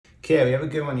Okay, we have a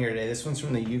good one here today. This one's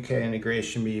from the UK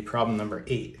Integration Bee, problem number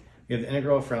 8. We have the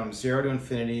integral from 0 to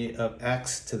infinity of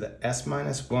x to the s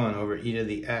minus 1 over e to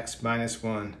the x minus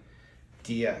 1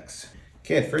 dx.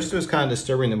 Okay, at first it was kind of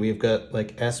disturbing that we've got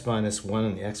like s minus 1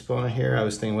 in the exponent here. I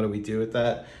was thinking, what do we do with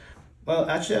that? Well,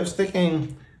 actually, I was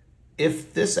thinking,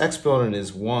 if this exponent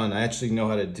is 1, I actually know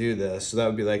how to do this. So that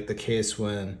would be like the case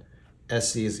when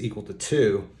sc is equal to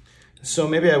 2. So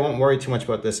maybe I won't worry too much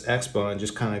about this exponent,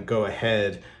 just kind of go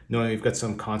ahead knowing we've got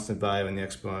some constant value in the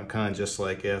exponent, kind of just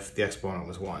like if the exponent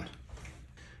was 1.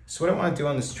 So what I want to do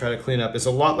on this to try to clean up is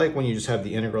a lot like when you just have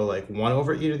the integral like 1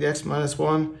 over e to the x minus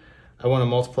 1. I want to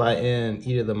multiply in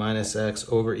e to the minus x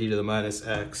over e to the minus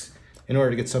x in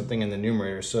order to get something in the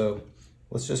numerator. So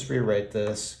let's just rewrite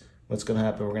this. What's going to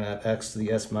happen, we're going to have x to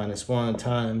the s minus 1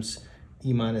 times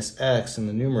e minus x in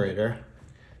the numerator.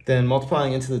 Then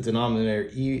multiplying into the denominator,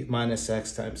 e minus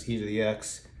x times e to the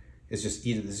x is just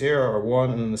e to the 0 or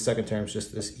 1, and then the second term is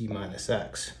just this e minus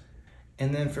x.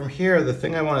 And then from here, the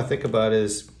thing I want to think about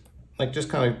is like just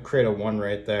kind of create a 1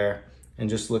 right there, and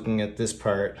just looking at this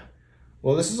part.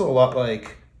 Well, this looks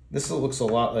a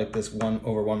lot like this 1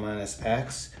 over 1 minus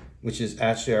x, which is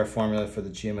actually our formula for the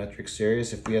geometric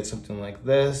series. If we had something like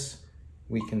this,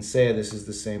 we can say this is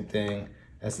the same thing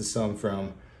as the sum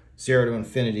from 0 to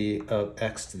infinity of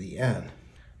x to the n.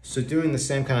 So doing the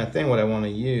same kind of thing, what I want to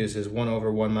use is 1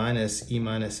 over 1 minus e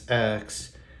minus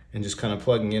x, and just kind of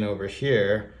plugging in over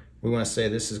here, we want to say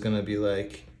this is going to be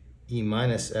like e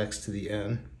minus x to the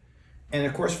n. And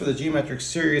of course, for the geometric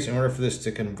series, in order for this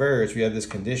to converge, we have this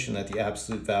condition that the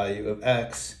absolute value of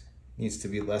x needs to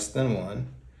be less than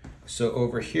 1. So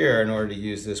over here, in order to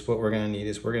use this, what we're going to need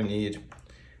is we're going to need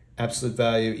absolute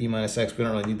value e minus x. We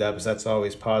don't really need that because that's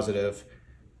always positive.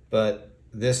 But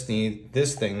this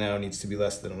thing now needs to be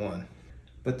less than 1.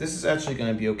 But this is actually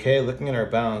going to be okay looking at our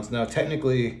bounds. Now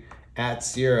technically at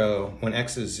 0, when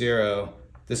x is 0,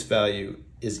 this value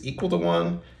is equal to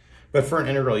 1. But for an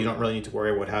integral, you don't really need to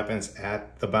worry what happens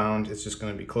at the bound. It's just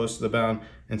going to be close to the bound.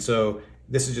 And so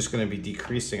this is just going to be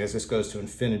decreasing as this goes to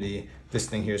infinity. This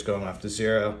thing here is going off to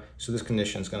 0. So this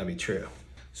condition is going to be true.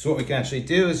 So what we can actually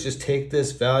do is just take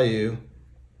this value,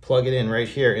 plug it in right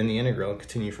here in the integral, and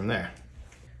continue from there.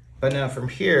 But now from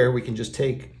here, we can just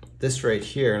take this right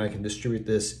here, and I can distribute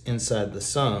this inside the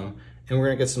sum, and we're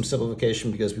gonna get some simplification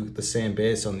because we've got the same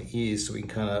base on the e's, so we can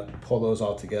kind of pull those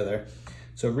all together.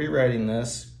 So rewriting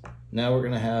this, now we're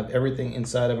gonna have everything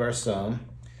inside of our sum.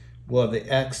 We'll have the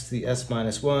x to the s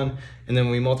minus 1, and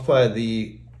then we multiply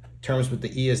the terms with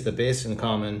the e as the base in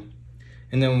common,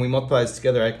 and then when we multiply this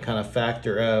together, I can kind of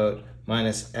factor out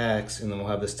minus x, and then we'll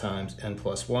have this times n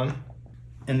plus 1.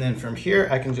 And then from here,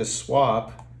 I can just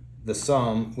swap the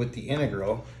sum with the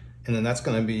integral, and then that's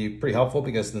going to be pretty helpful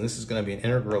because then this is going to be an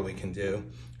integral we can do.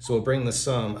 So we'll bring the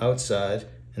sum outside,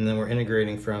 and then we're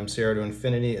integrating from 0 to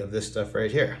infinity of this stuff right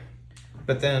here.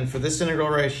 But then for this integral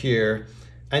right here,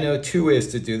 I know 2 ways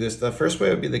to do this. The first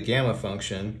way would be the gamma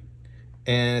function,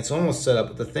 and it's almost set up,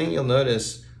 but the thing you'll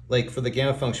notice, like for the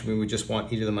gamma function, we would just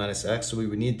want e to the minus x, so we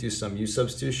would need to do some u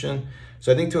substitution.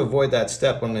 So I think to avoid that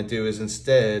step, what I'm going to do is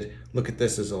instead look at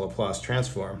this as a Laplace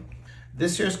transform.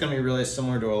 This here is going to be really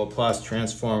similar to a Laplace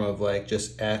transform of like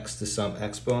just x to some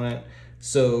exponent.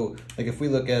 So like if we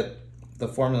look at the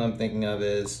formula I'm thinking of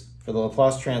is for the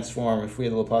Laplace transform, if we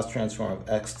had the Laplace transform of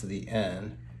x to the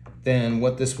n, then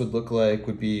what this would look like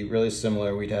would be really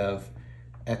similar. We'd have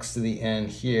x to the n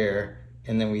here,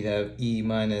 and then we'd have e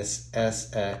minus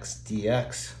sx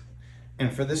dx.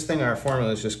 And for this thing, our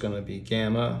formula is just going to be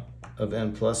gamma of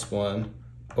n plus 1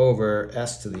 over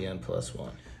s to the n plus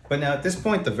 1. But now at this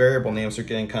point, the variable names are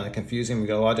getting kind of confusing. We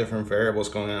got a lot of different variables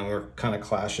going on. We're kind of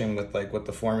clashing with like what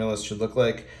the formulas should look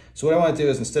like. So what I want to do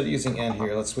is instead of using n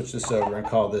here, let's switch this over and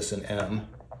call this an m.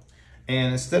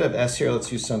 And instead of s here, let's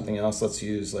use something else. Let's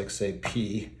use like say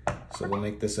p. So we'll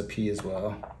make this a p as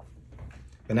well.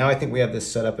 But now I think we have this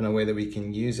set up in a way that we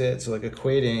can use it. So like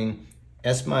equating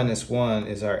s minus 1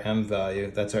 is our m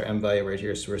value. That's our m value right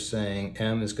here. So we're saying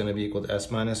m is going to be equal to s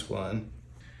minus 1.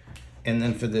 And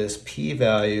then for this p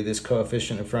value, this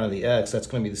coefficient in front of the x, that's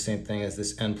going to be the same thing as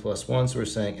this n plus 1. So we're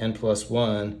saying n plus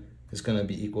 1 is going to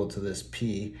be equal to this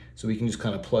p. So we can just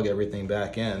kind of plug everything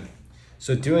back in.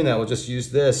 So doing that, we'll just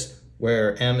use this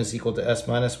where m is equal to s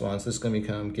minus 1. So this is going to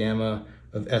become gamma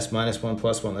of s minus 1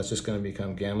 plus 1. That's just going to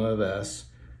become gamma of s.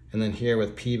 And then here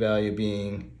with p value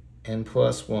being n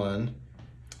plus 1.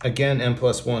 Again, n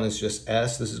plus 1 is just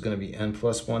s. This is going to be n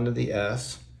plus 1 to the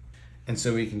s. And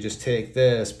so we can just take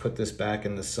this, put this back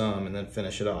in the sum, and then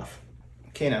finish it off.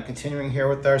 Okay, now continuing here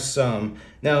with our sum.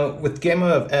 Now with gamma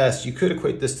of s, you could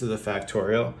equate this to the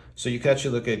factorial. So you could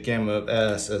actually look at gamma of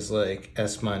s as like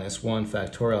s minus 1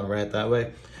 factorial and write it that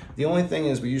way. The only thing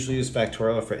is we usually use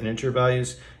factorial for integer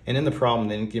values, and in the problem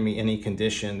they didn't give me any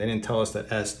condition. They didn't tell us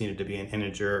that s needed to be an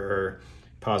integer or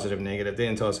positive, negative. They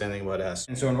didn't tell us anything about s.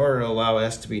 And so in order to allow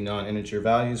s to be non-integer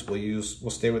values,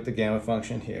 we'll stay with the gamma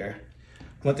function here.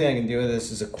 One thing I can do with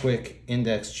this is a quick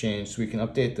index change, so we can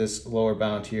update this lower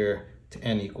bound here to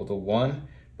n equal to 1.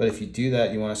 But if you do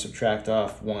that, you want to subtract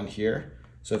off 1 here.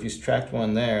 So if you subtract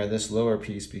 1 there, this lower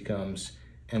piece becomes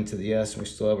n to the s, and we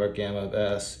still have our gamma of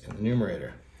s in the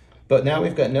numerator. But now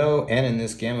we've got no n in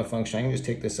this gamma function. I can just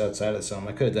take this outside of the sum.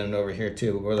 I could have done it over here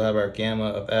too. But we'll have our gamma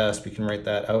of s. We can write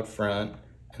that out front.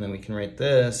 And then we can write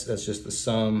this as just the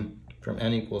sum from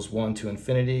n equals 1 to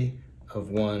infinity of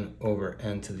 1 over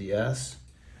n to the s.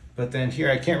 But then here,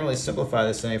 I can't really simplify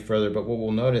this any further, but what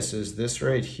we'll notice is this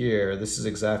right here, this is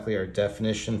exactly our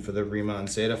definition for the Riemann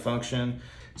zeta function.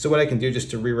 So what I can do just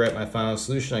to rewrite my final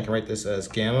solution, I can write this as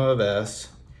gamma of s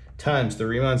times the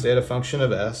Riemann zeta function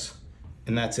of s,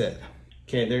 and that's it.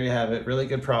 Okay, there you have it. Really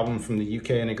good problem from the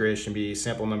UK Integration Bee,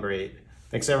 sample number 8.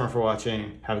 Thanks everyone for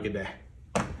watching. Have a good day.